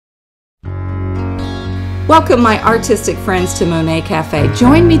Welcome my artistic friends to Monet Cafe.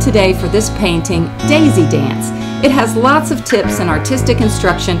 Join me today for this painting, Daisy Dance. It has lots of tips and artistic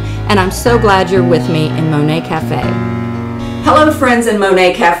instruction, and I'm so glad you're with me in Monet Cafe. Hello friends in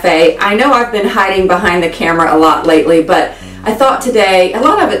Monet Cafe. I know I've been hiding behind the camera a lot lately, but I thought today, a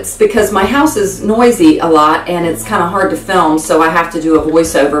lot of it's because my house is noisy a lot and it's kind of hard to film, so I have to do a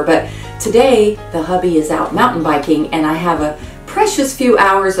voiceover. But today the hubby is out mountain biking and I have a precious few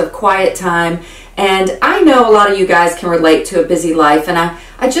hours of quiet time. And I know a lot of you guys can relate to a busy life, and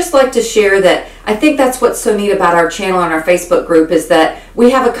I just like to share that I think that's what's so neat about our channel and our Facebook group is that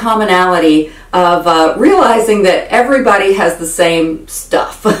we have a commonality of realizing that everybody has the same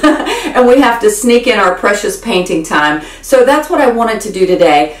stuff and we have to sneak in our precious painting time. So that's what I wanted to do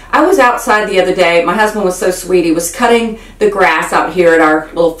today. I was outside the other day. My husband was so sweet. He was cutting the grass out here at our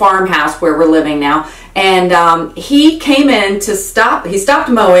little farmhouse where we're living now. And he came in to stop, he stopped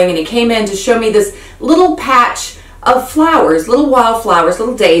mowing and he came in to show me this little patch of flowers, little wildflowers,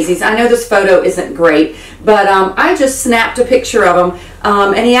 little daisies. I know this photo isn't great, but I just snapped a picture of them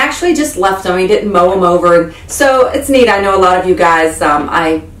and he actually just left them. He didn't mow them over. And so it's neat. I know a lot of you guys,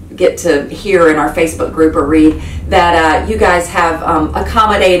 I get to hear in our Facebook group or read that you guys have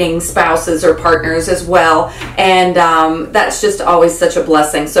accommodating spouses or partners as well. And that's just always such a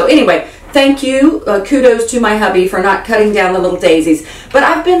blessing. So anyway, thank you. Kudos to my hubby for not cutting down the little daisies. But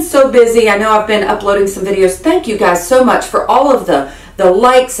I've been so busy. I know I've been uploading some videos. Thank you guys so much for all of the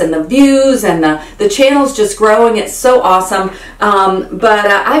likes and the views, and the channel's just growing. It's so awesome. But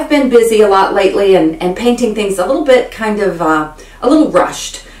I've been busy a lot lately and painting things a little bit kind of a little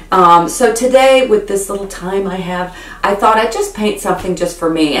rushed. So today, with this little time I have, I thought I'd just paint something just for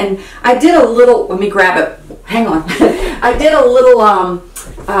me. And I did a little, let me grab it, hang on. I did a little,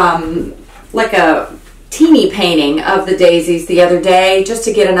 like a teeny painting of the daisies the other day, just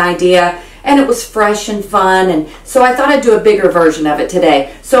to get an idea. And it was fresh and fun. And so I thought I'd do a bigger version of it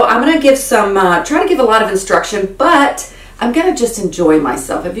today. So I'm going to give some, try to give a lot of instruction, but I'm going to just enjoy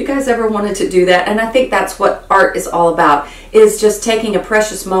myself. Have you guys ever wanted to do that? And I think that's what art is all about, is just taking a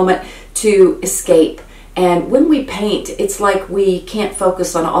precious moment to escape. And when we paint, it's like we can't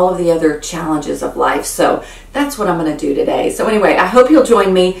focus on all of the other challenges of life. So that's what I'm going to do today. So anyway, I hope you'll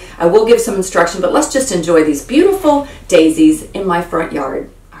join me. I will give some instruction, but let's just enjoy these beautiful daisies in my front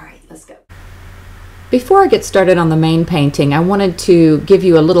yard. All right, let's go. Before I get started on the main painting, I wanted to give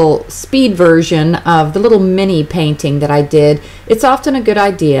you a little speed version of the little mini painting that I did. It's often a good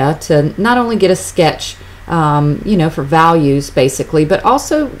idea to not only get a sketch, you know, for values basically, but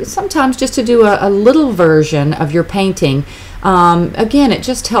also sometimes just to do a little version of your painting. Again, it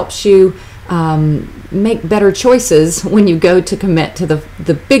just helps you make better choices when you go to commit to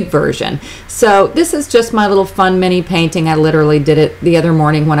the big version. So this is just my little fun mini painting. I literally did it the other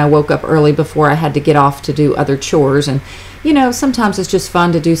morning when I woke up early before I had to get off to do other chores. And you know, sometimes it's just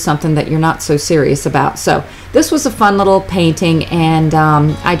fun to do something that you're not so serious about. So this was a fun little painting, and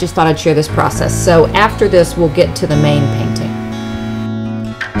I just thought I'd share this process. So after this, we'll get to the main painting.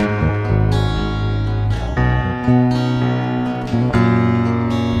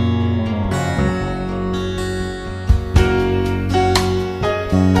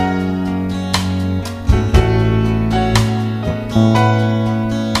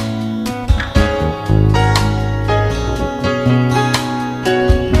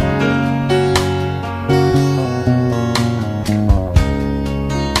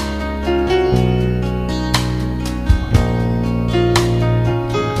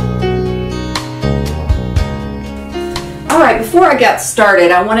 Before I got started,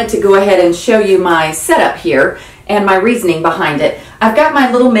 I wanted to go ahead and show you my setup here and my reasoning behind it. I've got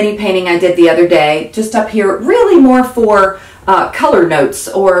my little mini painting I did the other day just up here, really more for color notes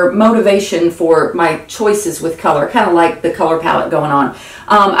or motivation for my choices with color, kind of like the color palette going on.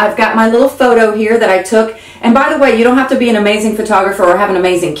 I've got my little photo here that I took, and by the way, you don't have to be an amazing photographer or have an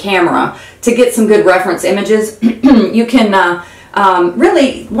amazing camera to get some good reference images. You can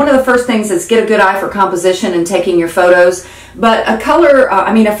really, one of the first things is get a good eye for composition and taking your photos. But a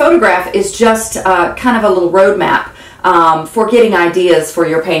a photograph is just kind of a little roadmap for getting ideas for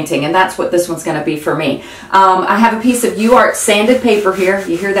your painting, and that's what this one's going to be for me. I have a piece of UArt sanded paper here.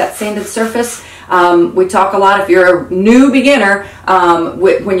 You hear that sanded surface? We talk a lot, if you're a new beginner,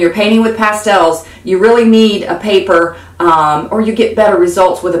 when you're painting with pastels, you really need a paper, or you get better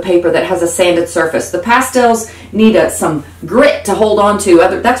results with a paper that has a sanded surface. The pastels need some grit to hold on to.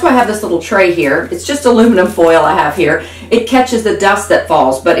 That's why I have this little tray here. It's just aluminum foil I have here. It catches the dust that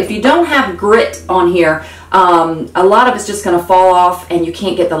falls, but if you don't have grit on here, a lot of it's just going to fall off and you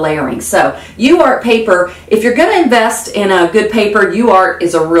can't get the layering. So UArt paper, if you're going to invest in a good paper, UArt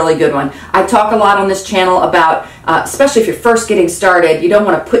is a really good one. I talk a lot on this channel about, especially if you're first getting started, you don't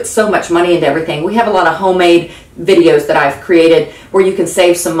want to put so much money into everything. We have a lot of homemade videos that I've created where you can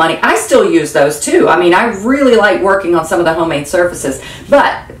save some money. I still use those too. I mean, I really like working on some of the homemade surfaces.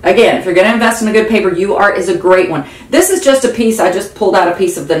 But again, if you're going to invest in a good paper, UArt is a great one. This is just a piece. I just pulled out a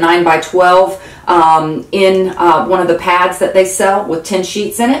piece of the 9x12 in one of the pads that they sell with 10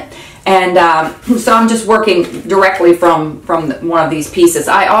 sheets in it. And so I'm just working directly from one of these pieces.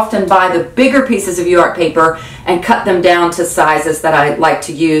 I often buy the bigger pieces of UArt paper and cut them down to sizes that I like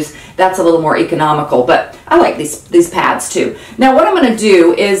to use. That's a little more economical, but I like these pads too. Now what I'm going to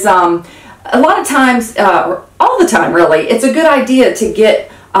do is a lot of times, or all the time really, it's a good idea to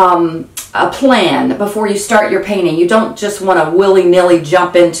get a plan before you start your painting. You don't just want to willy-nilly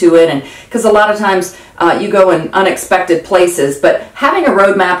jump into it, and because a lot of times you go in unexpected places, but having a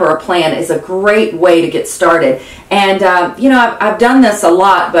roadmap or a plan is a great way to get started. And you know, I've done this a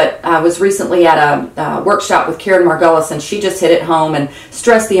lot, but I was recently at a workshop with Karen Margulis, and she just hit it home and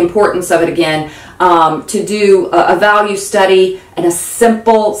stressed the importance of it again, to do a value study and a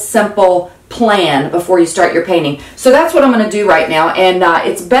simple plan before you start your painting. So that's what I'm going to do right now, and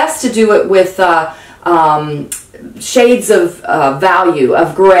it's best to do it with shades of value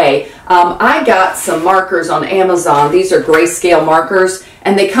of gray. I got some markers on Amazon. These are grayscale markers,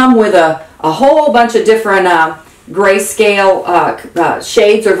 and they come with a whole bunch of different grayscale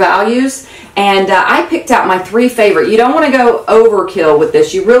shades or values, and I picked out my 3 favorite. You don't want to go overkill with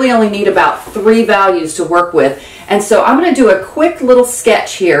this. You really only need about 3 values to work with. And so I'm going to do a quick little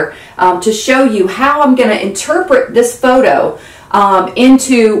sketch here to show you how I'm going to interpret this photo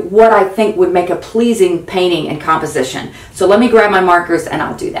into what I think would make a pleasing painting and composition. So let me grab my markers and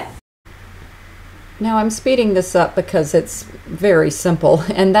I'll do that. Now I'm speeding this up because it's very simple,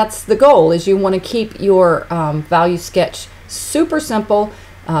 and that's the goal, is you want to keep your value sketch super simple,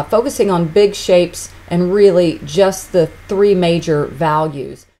 focusing on big shapes and really just the 3 major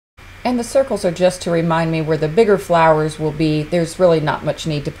values. And the circles are just to remind me where the bigger flowers will be. There's really not much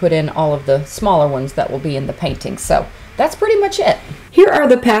need to put in all of the smaller ones that will be in the painting. So that's pretty much it. Here are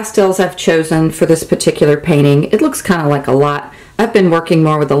the pastels I've chosen for this particular painting. It looks kind of like a lot. I've been working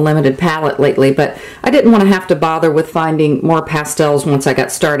more with a limited palette lately, but I didn't want to have to bother with finding more pastels once I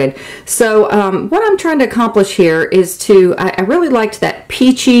got started. So what I'm trying to accomplish here is I really liked that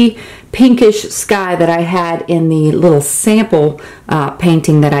peachy, pinkish sky that I had in the little sample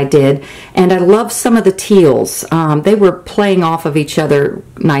painting that I did, and I love some of the teals. They were playing off of each other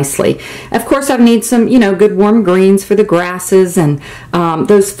nicely. Of course, I need some, you know, good warm greens for the grasses, and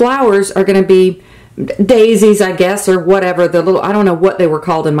those flowers are going to be daisies, I guess, or whatever. The little, I don't know what they were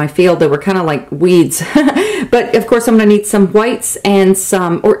called in my field. They were kind of like weeds. But of course I'm going to need some whites and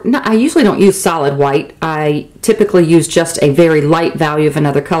some, or no, I usually don't use solid white. I typically use just a very light value of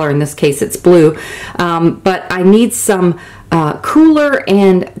another color. In this case it's blue. But I need some cooler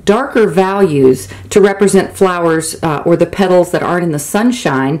and darker values to represent flowers or the petals that aren't in the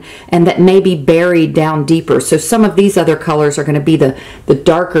sunshine and that may be buried down deeper. So some of these other colors are going to be the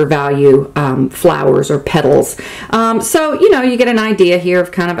darker value flowers or petals. So, you know, you get an idea here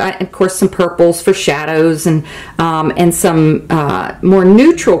of kind of course, some purples for shadows, and some more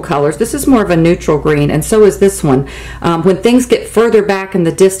neutral colors. This is more of a neutral green, and so is this one. When things get further back in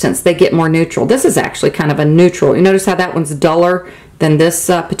the distance, they get more neutral. This is actually kind of a neutral. You notice how that one's duller than this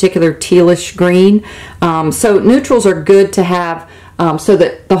particular tealish green. So neutrals are good to have so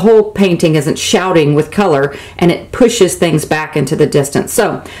that the whole painting isn't shouting with color and it pushes things back into the distance.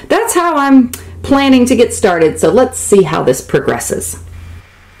 So that's how I'm planning to get started. So let's see how this progresses.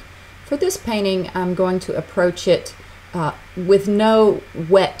 For this painting, I'm going to approach it with no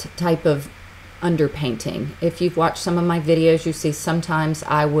wet type of underpainting. If you've watched some of my videos, you see sometimes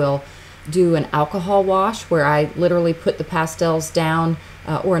I will do an alcohol wash where I literally put the pastels down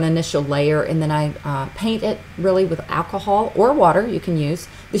or an initial layer, and then I paint it really with alcohol or water. You can use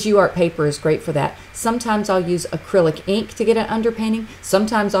this UArt paper is great for that. Sometimes I'll use acrylic ink to get an underpainting.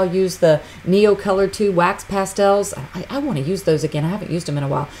 Sometimes I'll use the Neo Color 2 wax pastels. I want to use those again. I haven't used them in a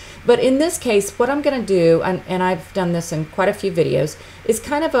while. But in this case, what I'm going to do, and I've done this in quite a few videos, is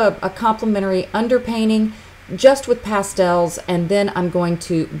kind of a complementary underpainting just with pastels, and then I'm going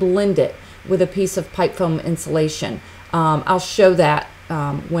to blend it with a piece of pipe foam insulation. I'll show that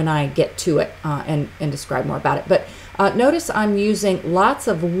when I get to it and describe more about it. But notice I'm using lots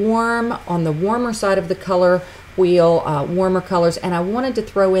of warm, on the warmer side of the color wheel, warmer colors, and I wanted to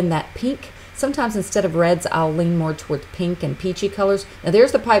throw in that pink sometimes instead of reds, I'll lean more towards pink and peachy colors. Now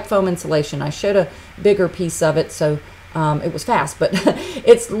there's the pipe foam insulation. I showed a bigger piece of it, so it was fast, but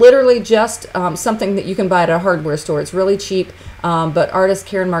it's literally just something that you can buy at a hardware store. It's really cheap, but artist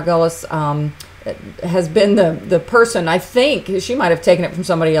Karen Margulis has been the person, I think, she might have taken it from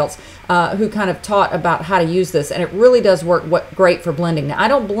somebody else, who kind of taught about how to use this, and it really does work great for blending. Now, I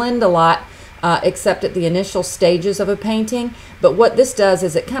don't blend a lot, except at the initial stages of a painting, but what this does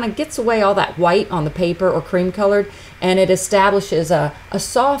is it kind of gets away all that white on the paper or cream colored, and it establishes a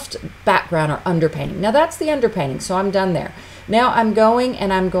soft background or underpainting. Now that's the underpainting, so I'm done there. Now I'm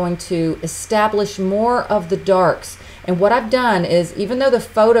going to establish more of the darks. And what I've done is, even though the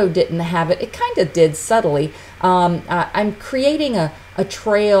photo didn't have it, it kind of did subtly. I'm creating a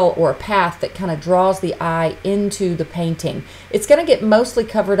trail or a path that kind of draws the eye into the painting. It's going to get mostly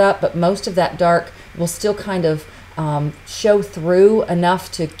covered up, but most of that dark will still kind of show through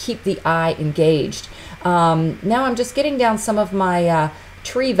enough to keep the eye engaged. Now I'm just getting down some of my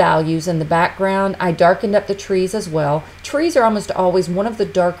tree values in the background. I darkened up the trees as well. Trees are almost always one of the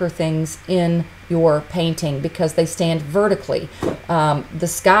darker things in your painting because they stand vertically. The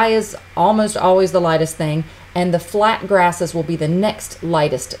sky is almost always the lightest thing, and the flat grasses will be the next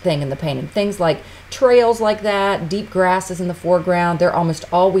lightest thing in the painting. Things like trails like that, deep grasses in the foreground, they're almost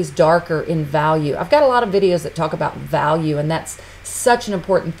always darker in value. I've got a lot of videos that talk about value, and that's such an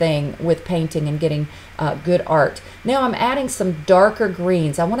important thing with painting and getting good art. Now I'm adding some darker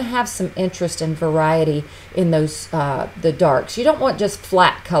greens. I want to have some interest and variety in those the darks. You don't want just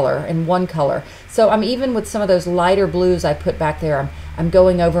flat color and one color. So I'm even with some of those lighter blues I put back there, I'm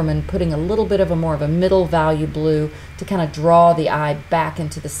going over them and putting a little bit of a more of a middle value blue to kind of draw the eye back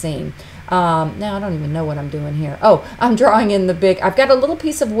into the scene. Now I don't even know what I'm doing here. Oh, I'm drawing in the big, I've got a little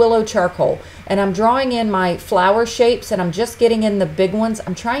piece of willow charcoal, and I'm drawing in my flower shapes, and I'm just getting in the big ones.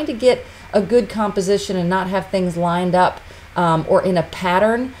 I'm trying to get a good composition and not have things lined up or in a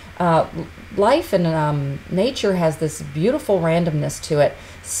pattern. Life and nature has this beautiful randomness to it.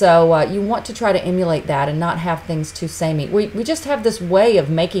 So you want to try to emulate that and not have things too samey. We just have this way of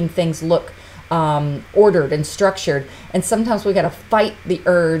making things look ordered and structured, and sometimes we got to fight the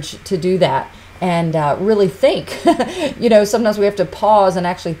urge to do that and really think. You know, sometimes we have to pause and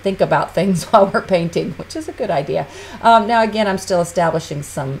actually think about things while we're painting, which is a good idea. Now again, I'm still establishing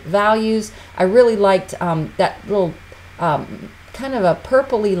some values. I really liked that little kind of a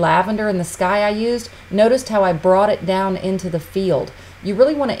purpley lavender in the sky I used. Noticed how I brought it down into the field. You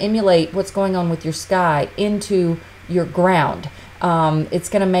really want to emulate what's going on with your sky into your ground. It's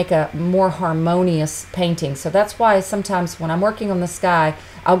going to make a more harmonious painting. So that's why sometimes when I'm working on the sky,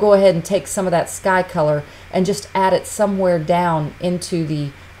 I'll go ahead and take some of that sky color and just add it somewhere down into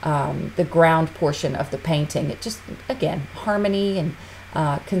the ground portion of the painting. It just, again, harmony and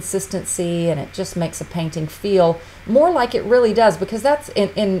consistency, and it just makes a painting feel more like it really does, because that's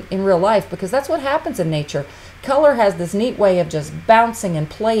in real life, because that's what happens in nature. Color has this neat way of just bouncing and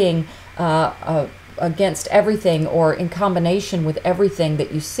playing against everything or in combination with everything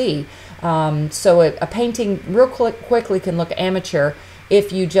that you see. So a painting real quickly can look amateur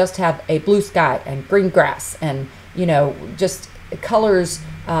if you just have a blue sky and green grass and, you know, just colors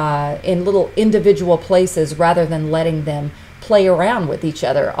in little individual places rather than letting them play around with each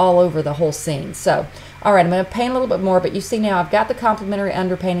other all over the whole scene. So, all right, I'm going to paint a little bit more, but you see now I've got the complementary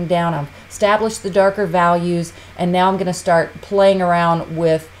underpainting down. I've established the darker values, and now I'm going to start playing around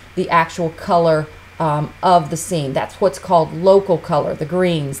with the actual color of the scene. That's what's called local color, the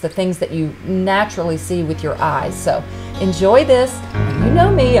greens, the things that you naturally see with your eyes. So enjoy this. And you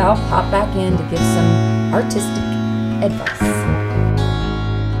know me, I'll pop back in to give some artistic advice.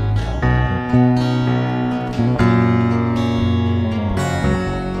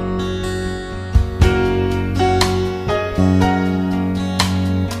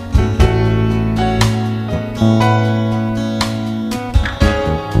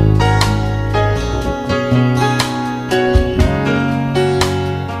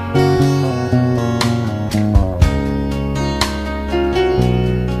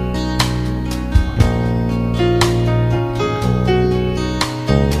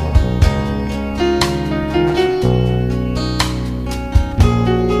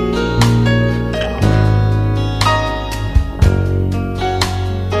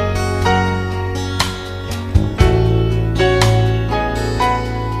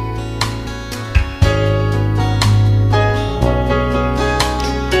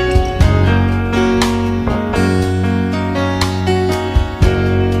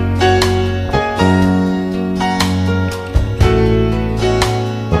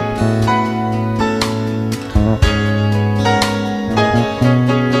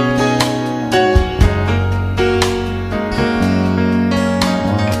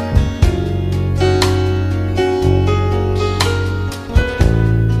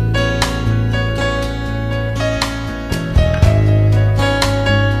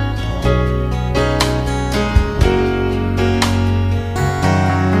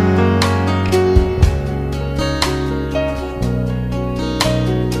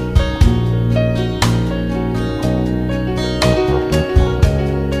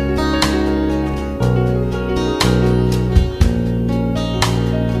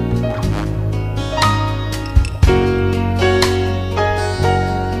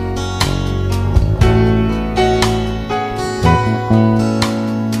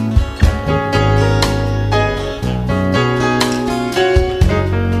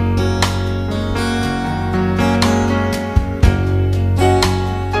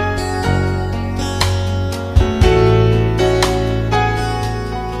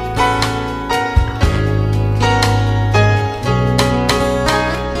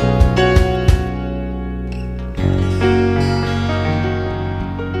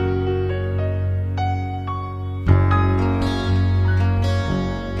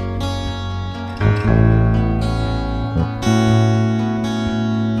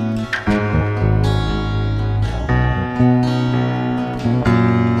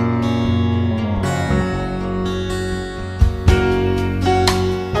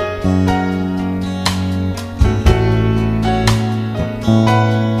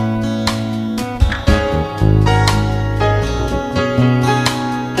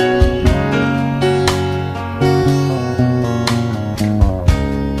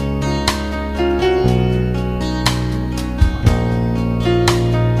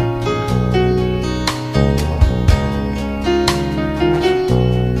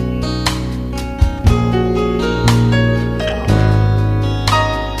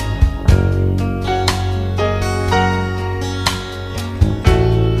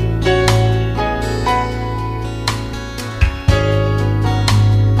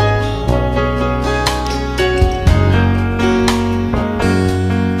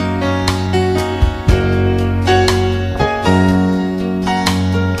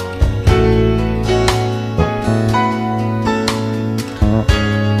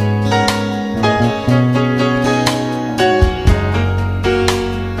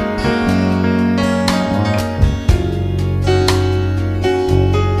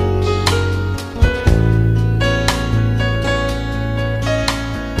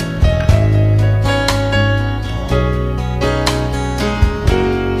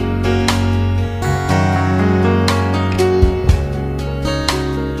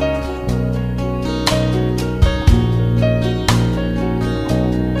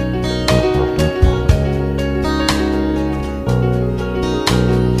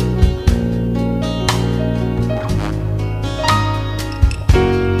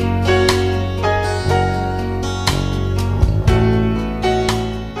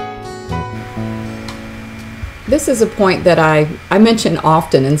 This is a point that I mention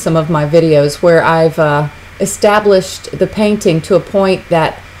often in some of my videos, where I've established the painting to a point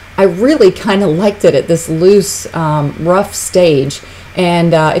that I really kind of liked it at this loose, rough stage.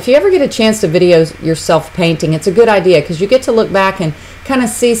 And if you ever get a chance to video yourself painting, it's a good idea, because you get to look back and kind of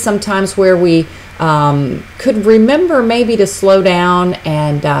see sometimes where we could remember maybe to slow down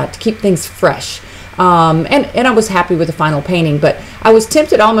and to keep things fresh. And I was happy with the final painting, but I was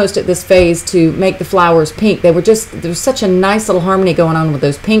tempted almost at this phase to make the flowers pink. There was such a nice little harmony going on with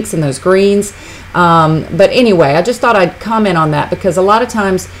those pinks and those greens. But anyway, I just thought I'd comment on that, because a lot of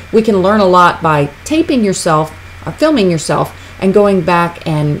times we can learn a lot by taping yourself, filming yourself, and going back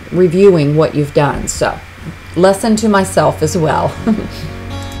and reviewing what you've done. So, lesson to myself as well.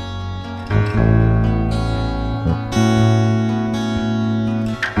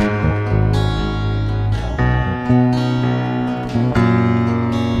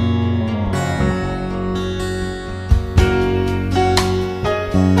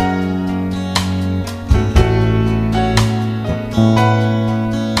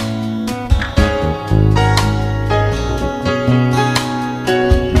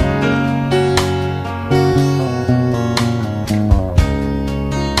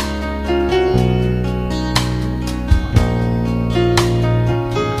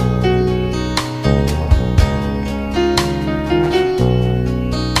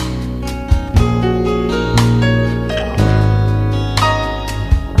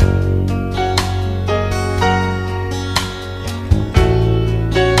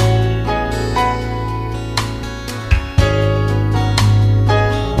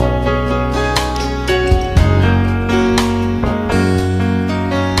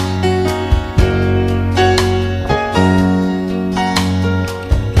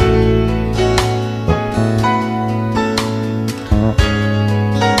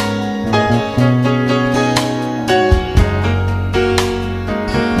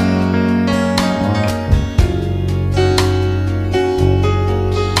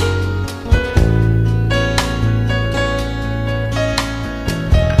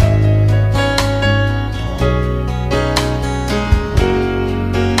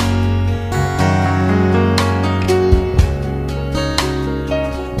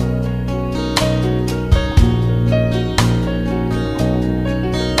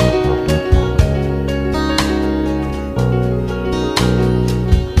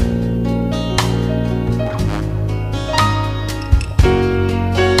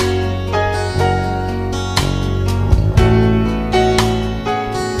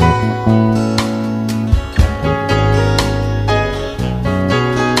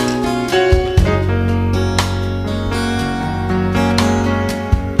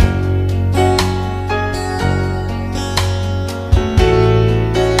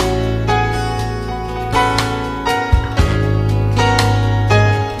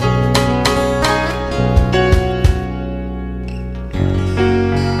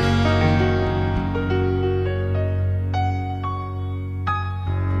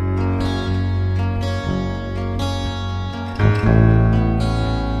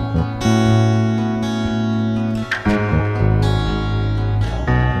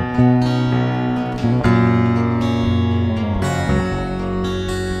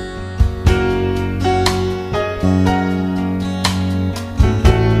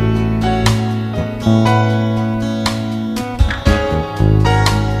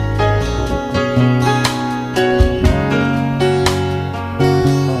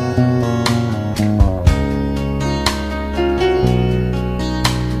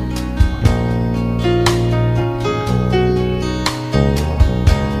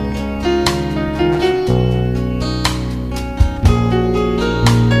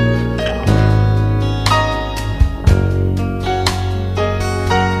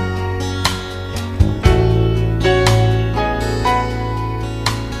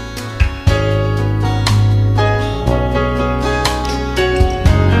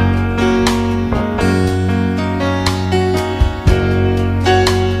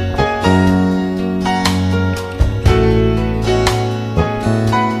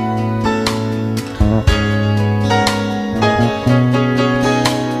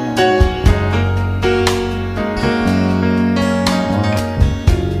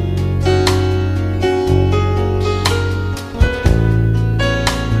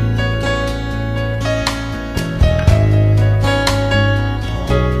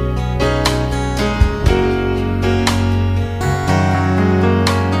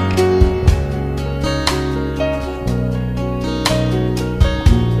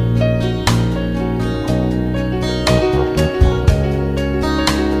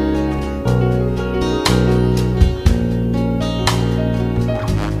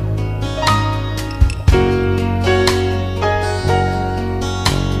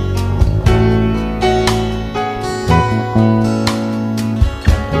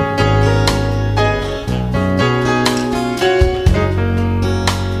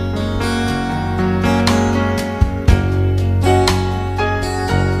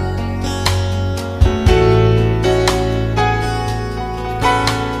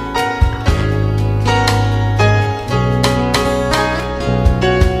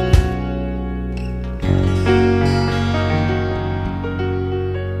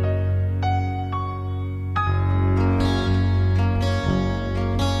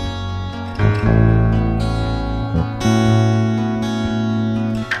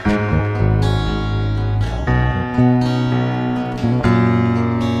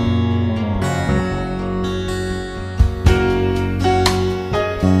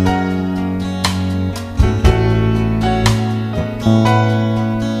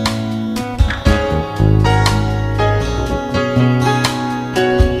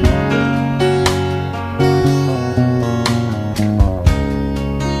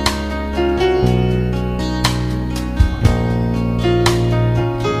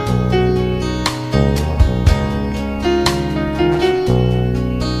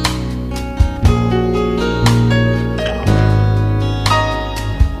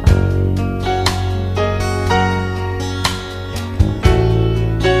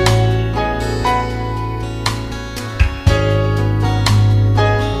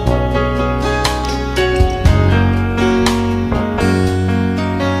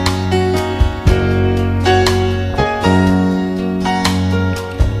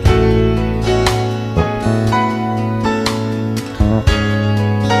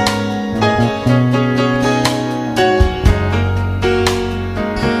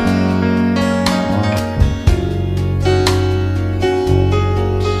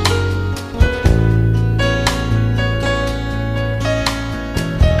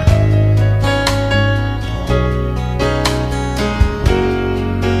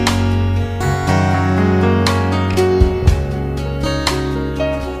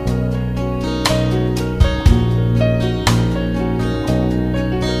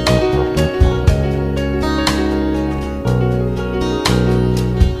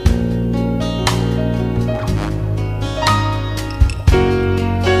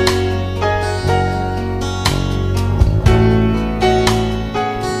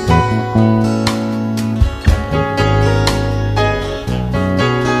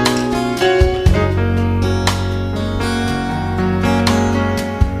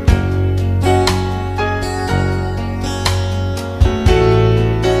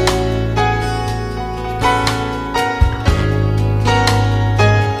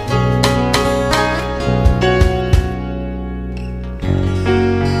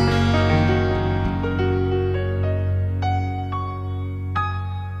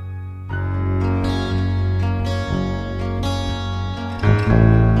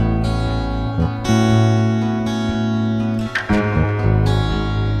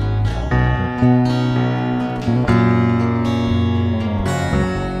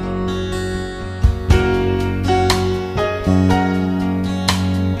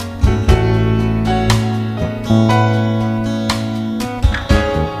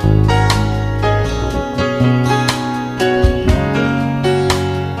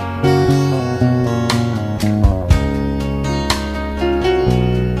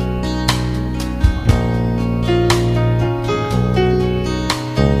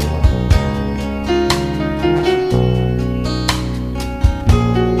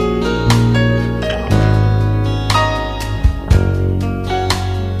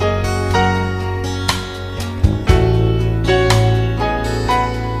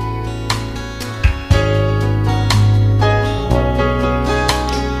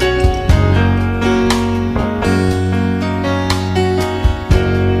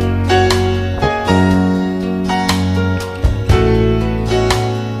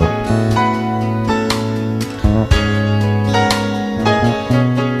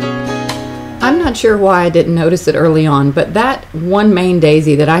 Not sure why I didn't notice it early on, but that one main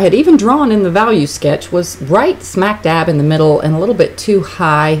daisy that I had even drawn in the value sketch was right smack dab in the middle and a little bit too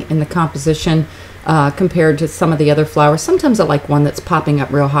high in the composition compared to some of the other flowers. Sometimes I like one that's popping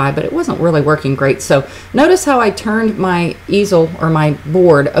up real high, but it wasn't really working great. So notice how I turned my easel or my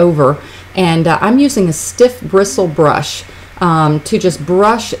board over, and I'm using a stiff bristle brush to just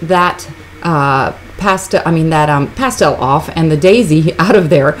brush that pastel off and the daisy out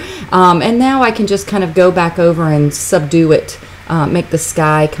of there, and now I can just kind of go back over and subdue it, make the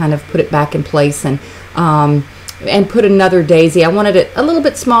sky kind of put it back in place, and put another daisy. I wanted it a little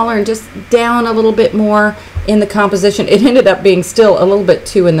bit smaller and just down a little bit more in the composition. It ended up being still a little bit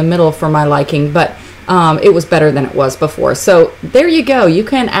too in the middle for my liking, but it was better than it was before. So there you go. You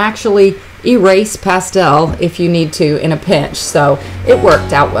can actually erase pastel if you need to in a pinch. So it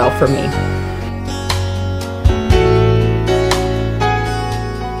worked out well for me.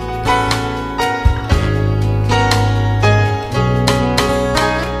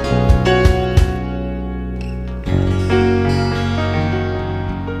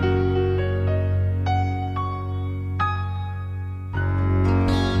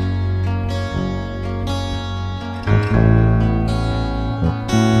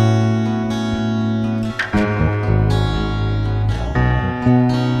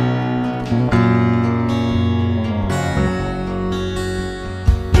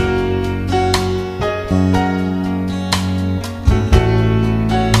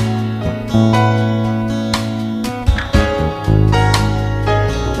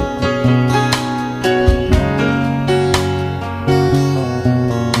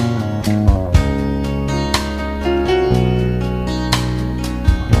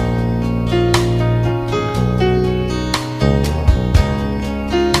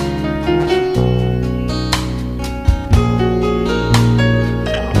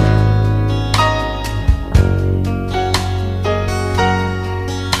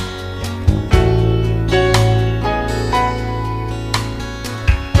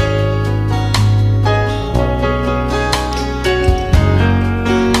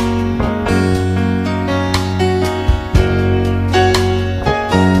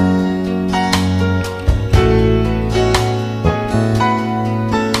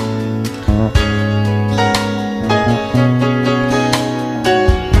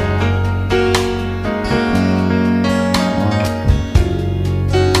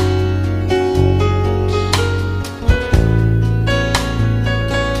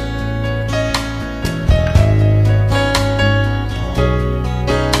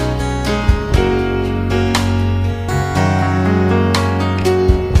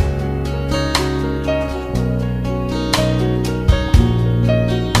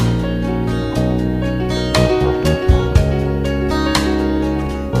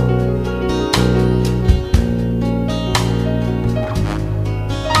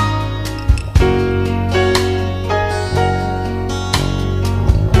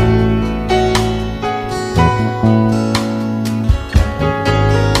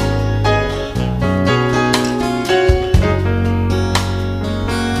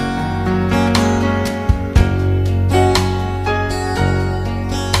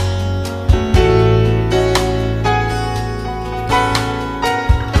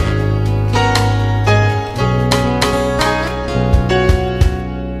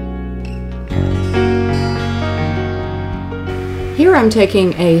 Here I'm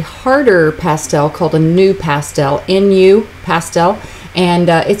taking a harder pastel called a new pastel, NU pastel, and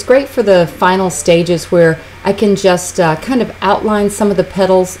it's great for the final stages where I can just kind of outline some of the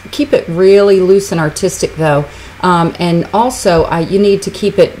petals, keep it really loose and artistic though, and also you need to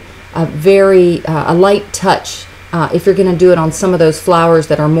keep it a light touch if you're going to do it on some of those flowers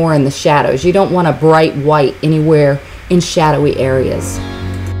that are more in the shadows. You don't want a bright white anywhere in shadowy areas.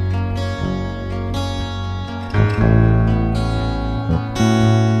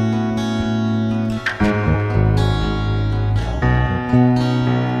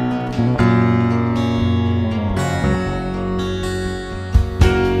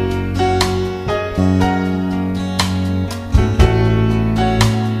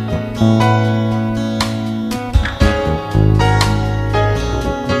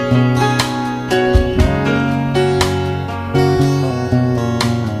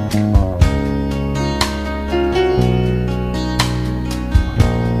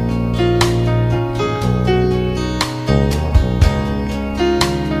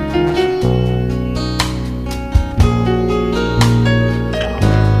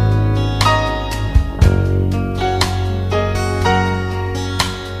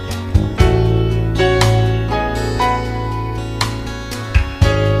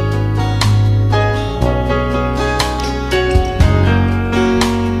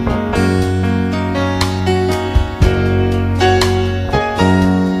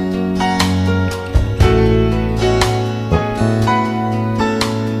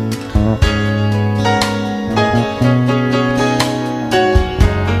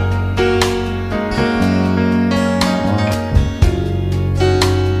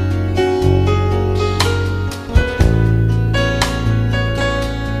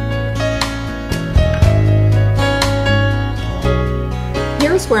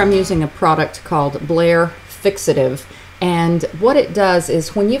 Where I'm using a product called Blair Fixative, and what it does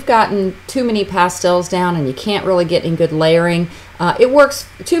is when you've gotten too many pastels down and you can't really get in good layering, it works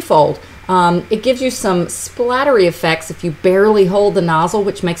twofold. It gives you some splattery effects if you barely hold the nozzle,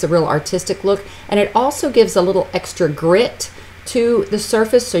 which makes a real artistic look, and it also gives a little extra grit to the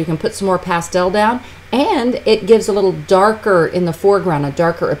surface so you can put some more pastel down, and it gives a little darker in the foreground, a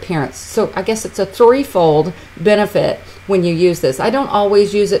darker appearance. So I guess it's a threefold benefit when you use this. I don't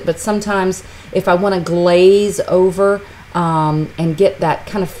always use it, but sometimes if I want to glaze over and get that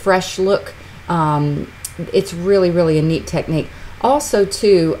kind of fresh look, it's really a neat technique. Also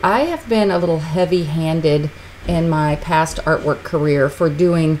too, I have been a little heavy-handed in my past artwork career for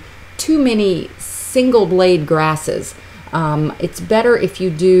doing too many single blade grasses. It's better if you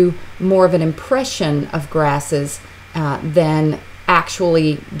do more of an impression of grasses than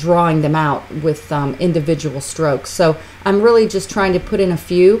actually drawing them out with individual strokes. So I'm really just trying to put in a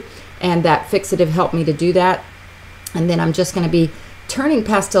few, and that fixative helped me to do that. And then I'm just going to be turning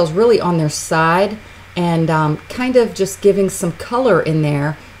pastels really on their side and kind of just giving some color in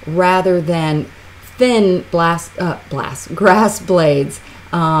there rather than thin grass blades.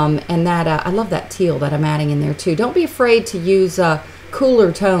 And that I love that teal that I'm adding in there too. Don't be afraid to use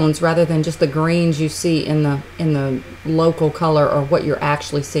cooler tones rather than just the greens you see in the local color or what you're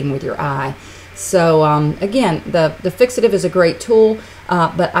actually seeing with your eye. So again, the fixative is a great tool,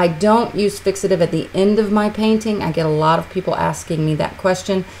 but I don't use fixative at the end of my painting. I get a lot of people asking me that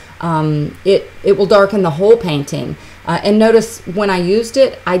question. It will darken the whole painting. And notice when I used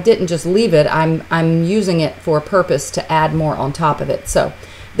it, I didn't just leave it. I'm using it for a purpose to add more on top of it. So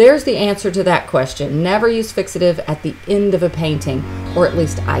there's the answer to that question. Never use fixative at the end of a painting, or at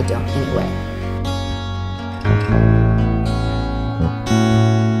least I don't anyway.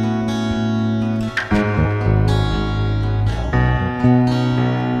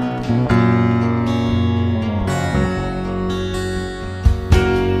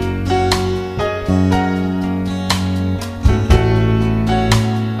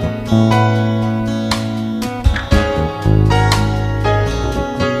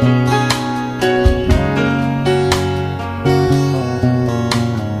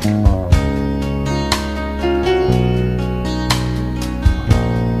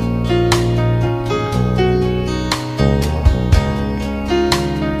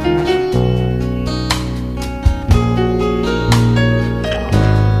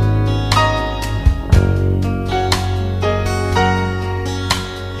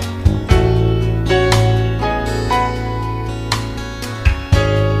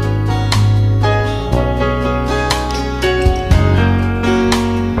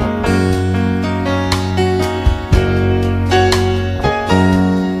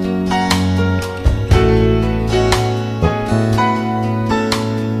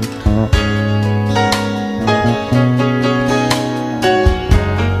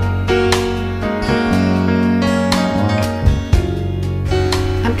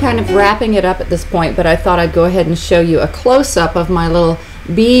 Kind of wrapping it up at this point, but I thought I'd go ahead and show you a close-up of my little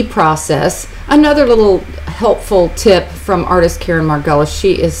bee process. Another little helpful tip from artist Karen Margulis.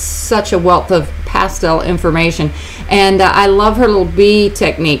 She is such a wealth of pastel information, and I love her little bee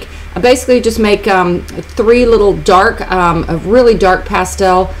technique. I basically just make three little dark, really dark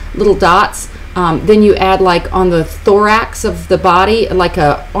pastel little dots. Then you add like on the thorax of the body, like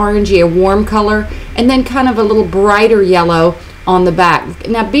a orangey, a warm color, and then kind of a little brighter yellow on the back.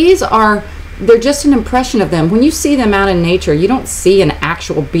 Now bees are they're just an impression of them. When you see them out in nature, you don't see an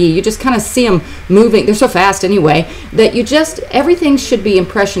actual bee. You just kind of see them moving. They're so fast anyway that everything should be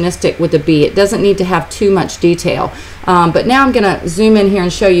impressionistic with the bee. It doesn't need to have too much detail. But now I'm going to zoom in here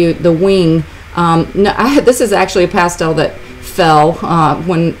and show you the wing. This is actually a pastel that fell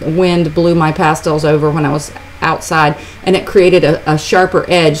when wind blew my pastels over when I was outside, and it created a sharper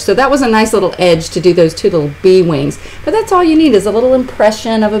edge. So that was a nice little edge to do those two little bee wings. But that's all you need, is a little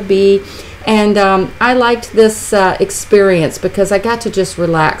impression of a bee. And I liked this experience because I got to just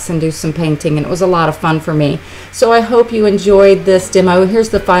relax and do some painting, and it was a lot of fun for me. So I hope you enjoyed this demo. Here's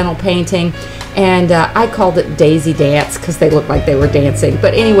the final painting, and I called it Daisy Dance because they looked like they were dancing.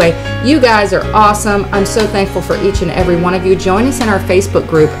 But anyway, you guys are awesome. I'm so thankful for each and every one of you. Join us in our Facebook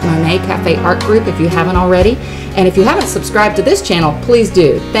group, Monet Cafe Art Group, if you haven't already. And if you haven't subscribed to this channel, please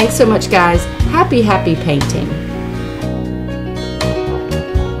do. Thanks so much, guys. Happy painting.